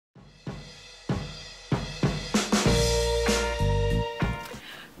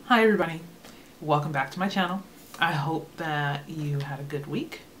Hi everybody, welcome back to my channel. I hope that you had a good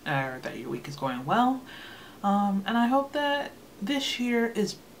week, or that your week is going well, and I hope that this year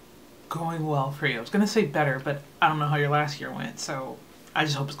is going well for you. I was going to say better, but I don't know how your last year went, so I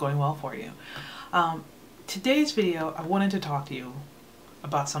just hope it's going well for you. Today's video, I wanted to talk to you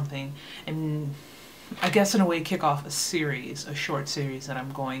about something, and I guess in a way kick off a series, a short series that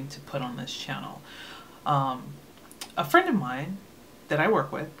I'm going to put on this channel. A friend of mine that I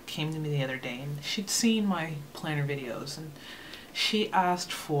work with came to me the other day, and she'd seen my planner videos, and she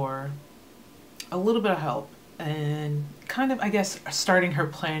asked for a little bit of help and kind of, I guess, starting her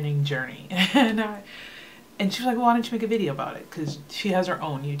planning journey. And she was like, well, why don't you make a video about it? Because she has her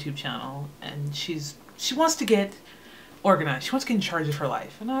own YouTube channel, and she wants to get organized. She wants to get in charge of her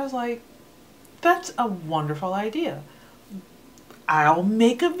life. And I was like, that's a wonderful idea. I'll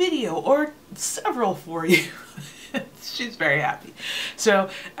make a video or several for you. She's very happy. So,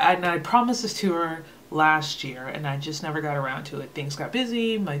 and I promised this to her last year, and I just never got around to it. Things got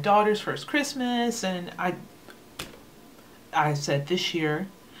busy, my daughter's first Christmas, and I said this year,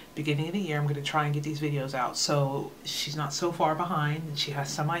 beginning of the year, I'm going to try and get these videos out so she's not so far behind and she has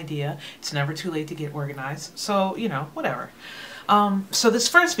some idea. It's never too late to get organized. So, you know, whatever. So this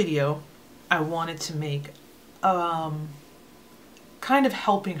first video I wanted to make kind of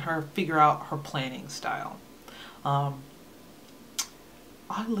helping her figure out her planning style.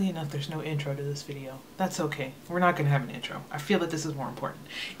 Oddly enough, there's no intro to this video. That's okay. We're not going to have an intro. I feel that this is more important.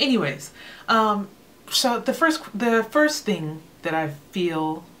 Anyways, so the first thing that I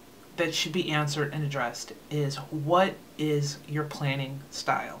feel that should be answered and addressed is, what is your planning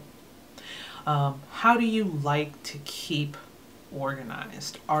style? How do you like to keep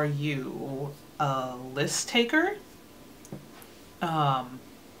organized? Are you a list taker?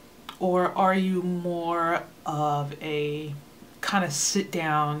 Or are you more of a kind of sit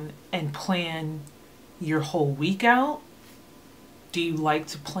down and plan your whole week out? Do you like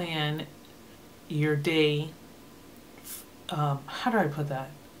to plan your day? How do I put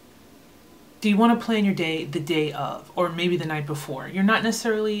that? Do you want to plan your day the day of, or maybe the night before? You're not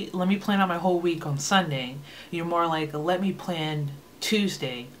necessarily, let me plan out my whole week on Sunday. You're more like, let me plan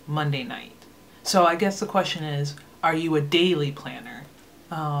Tuesday, Monday night. So I guess the question is, are you a daily planner?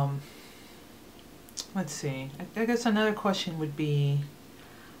 Let's see. I guess another question would be,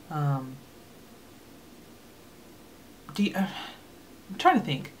 I'm trying to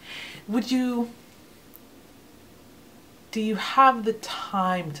think. Do you have the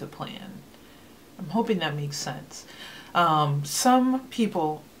time to plan? I'm hoping that makes sense. Some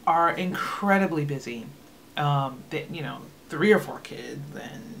people are incredibly busy. They, 3 or 4 kids,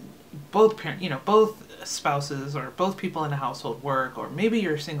 and both parents, both spouses or both people in the household work, or maybe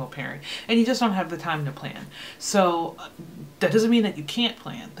you're a single parent and you just don't have the time to plan. So that doesn't mean that you can't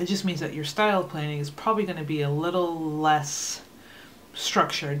plan. That just means that your style of planning is probably going to be a little less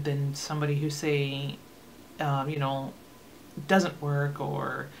structured than somebody who, say, doesn't work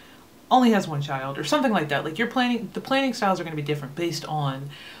or only has 1 child or something like that. Like the planning styles are going to be different based on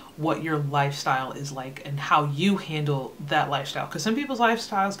what your lifestyle is like and how you handle that lifestyle. Because some people's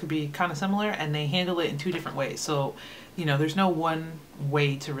lifestyles could be kind of similar and they handle it in 2 different ways. So, there's no one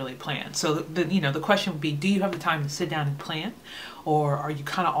way to really plan. So the question would be, do you have the time to sit down and plan? Or are you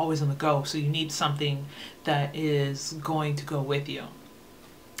kind of always on the go? So you need something that is going to go with you.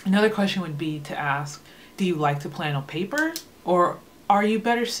 Another question would be to ask, do you like to plan on paper? Or are you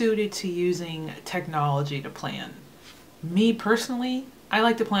better suited to using technology to plan? Me personally, I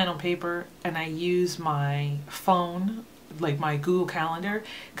like to plan on paper, and I use my phone, like my Google Calendar,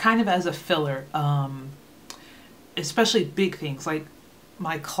 kind of as a filler, especially big things like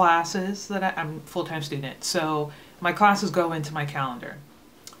my classes that I'm a full-time student. So my classes go into my calendar.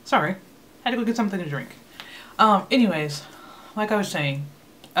 Sorry, had to go get something to drink. Anyways, like I was saying,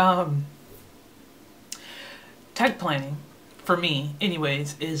 tech planning, for me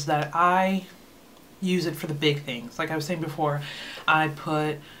anyways, is that I use it for the big things. Like I was saying before, I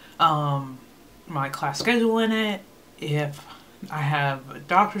put my class schedule in it. If I have a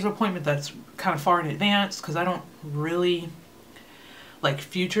doctor's appointment that's kind of far in advance, because I don't really like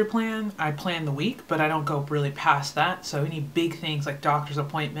future plan. I plan the week, but I don't go really past that. So any big things like doctor's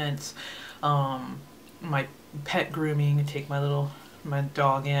appointments, my pet grooming, and take my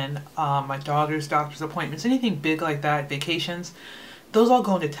dog in, my daughter's doctor's appointments, anything big like that, vacations, those all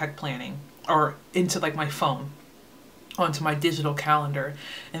go into tech planning, or into like my phone, onto my digital calendar,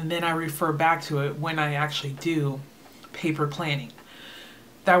 and then I refer back to it when I actually do paper planning.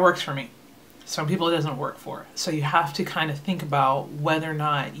 That works for me. Some people it doesn't work for. So you have to kind of think about whether or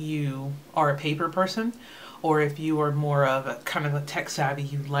not you are a paper person or if you are more of a kind of a tech savvy,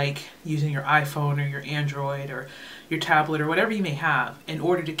 you like using your iPhone or your Android or your tablet or whatever you may have in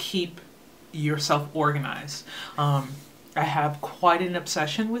order to keep yourself organized. I have quite an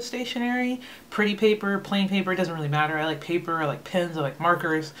obsession with stationery. Pretty paper, plain paper, it doesn't really matter. I like paper, I like pens, I like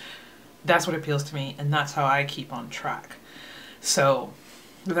markers. That's what appeals to me, and that's how I keep on track. So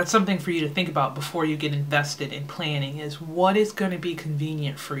that's something for you to think about before you get invested in planning, is what is going to be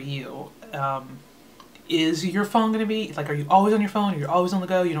convenient for you. Is your phone going to be, like, are you always on your phone? You're always on the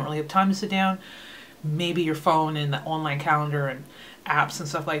go, you don't really have time to sit down? Maybe your phone and the online calendar and apps and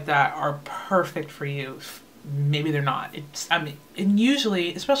stuff like that are perfect for you. Maybe they're not. And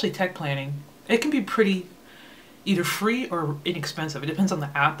usually, especially tech planning, it can be pretty either free or inexpensive. It depends on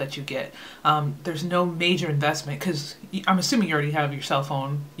the app that you get. There's no major investment, because I'm assuming you already have your cell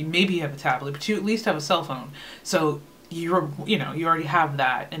phone. Maybe you have a tablet, but you at least have a cell phone. So you already have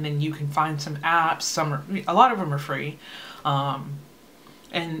that, and then you can find some apps. A lot of them are free,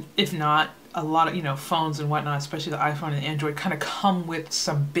 and if not, a lot of phones and whatnot, especially the iPhone and Android, kind of come with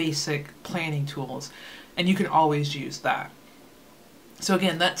some basic planning tools, and you can always use that. So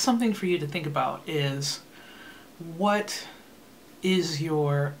again, that's something for you to think about, is what is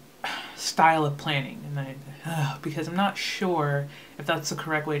your style of planning? And because I'm not sure if that's the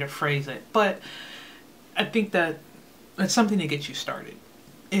correct way to phrase it, but I think that it's something to get you started.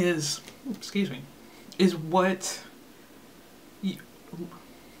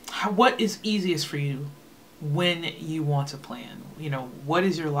 What is easiest for you when you want to plan? What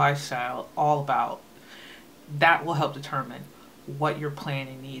is your lifestyle all about? That will help determine what your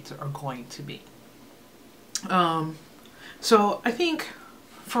planning needs are going to be. So I think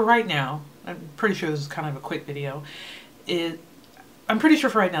for right now, I'm pretty sure this is kind of a quick video. I'm pretty sure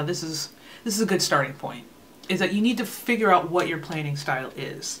for right now this is a good starting point. Is that you need to figure out what your planning style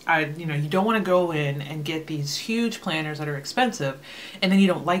is. You don't want to go in and get these huge planners that are expensive, and then you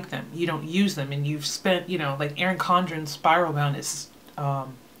don't like them, you don't use them, and you've spent, like Erin Condren's Spiral Bound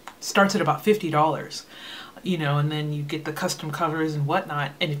starts at about $50. And then you get the custom covers and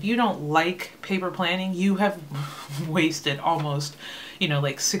whatnot. And if you don't like paper planning, you have wasted almost,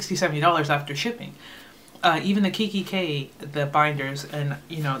 like $60, $70 after shipping. Even the Kiki K, the binders, and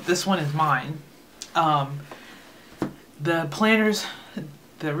this one is mine. The planners,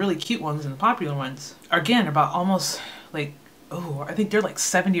 the really cute ones and the popular ones, are again about almost like, I think they're like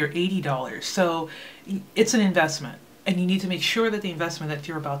 $70 or $80. So it's an investment. And you need to make sure that the investment that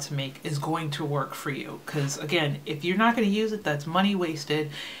you're about to make is going to work for you. Because again, if you're not going to use it, that's money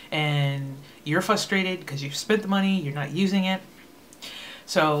wasted, and you're frustrated because you've spent the money, you're not using it.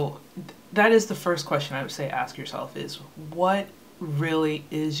 So that is the first question I would say ask yourself, is what really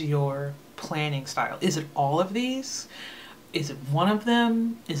is your planning style? Is it all of these? Is it one of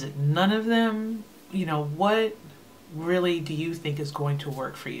them? Is it none of them? What really do you think is going to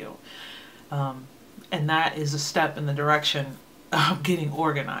work for you? And that is a step in the direction of getting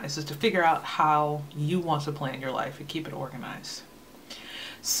organized, is to figure out how you want to plan your life and keep it organized.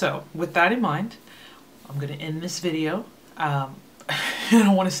 So with that in mind, I'm going to end this video. I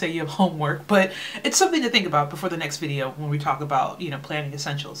don't want to say you have homework, but it's something to think about before the next video when we talk about, planning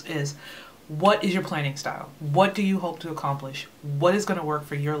essentials, is what is your planning style? What do you hope to accomplish? What is going to work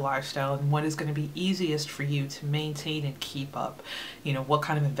for your lifestyle, and what is going to be easiest for you to maintain and keep up? What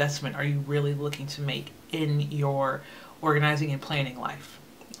kind of investment are you really looking to make in your organizing and planning life?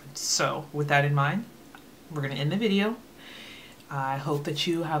 So with that in mind, we're going to end the video. I hope that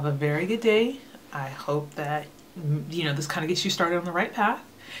you have a very good day. I hope that this kind of gets you started on the right path.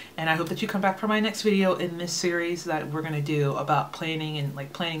 And I hope that you come back for my next video in this series that we're going to do about planning and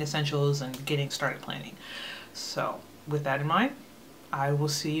planning essentials and getting started planning. So with that in mind, I will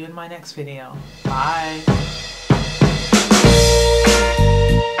see you in my next video. Bye.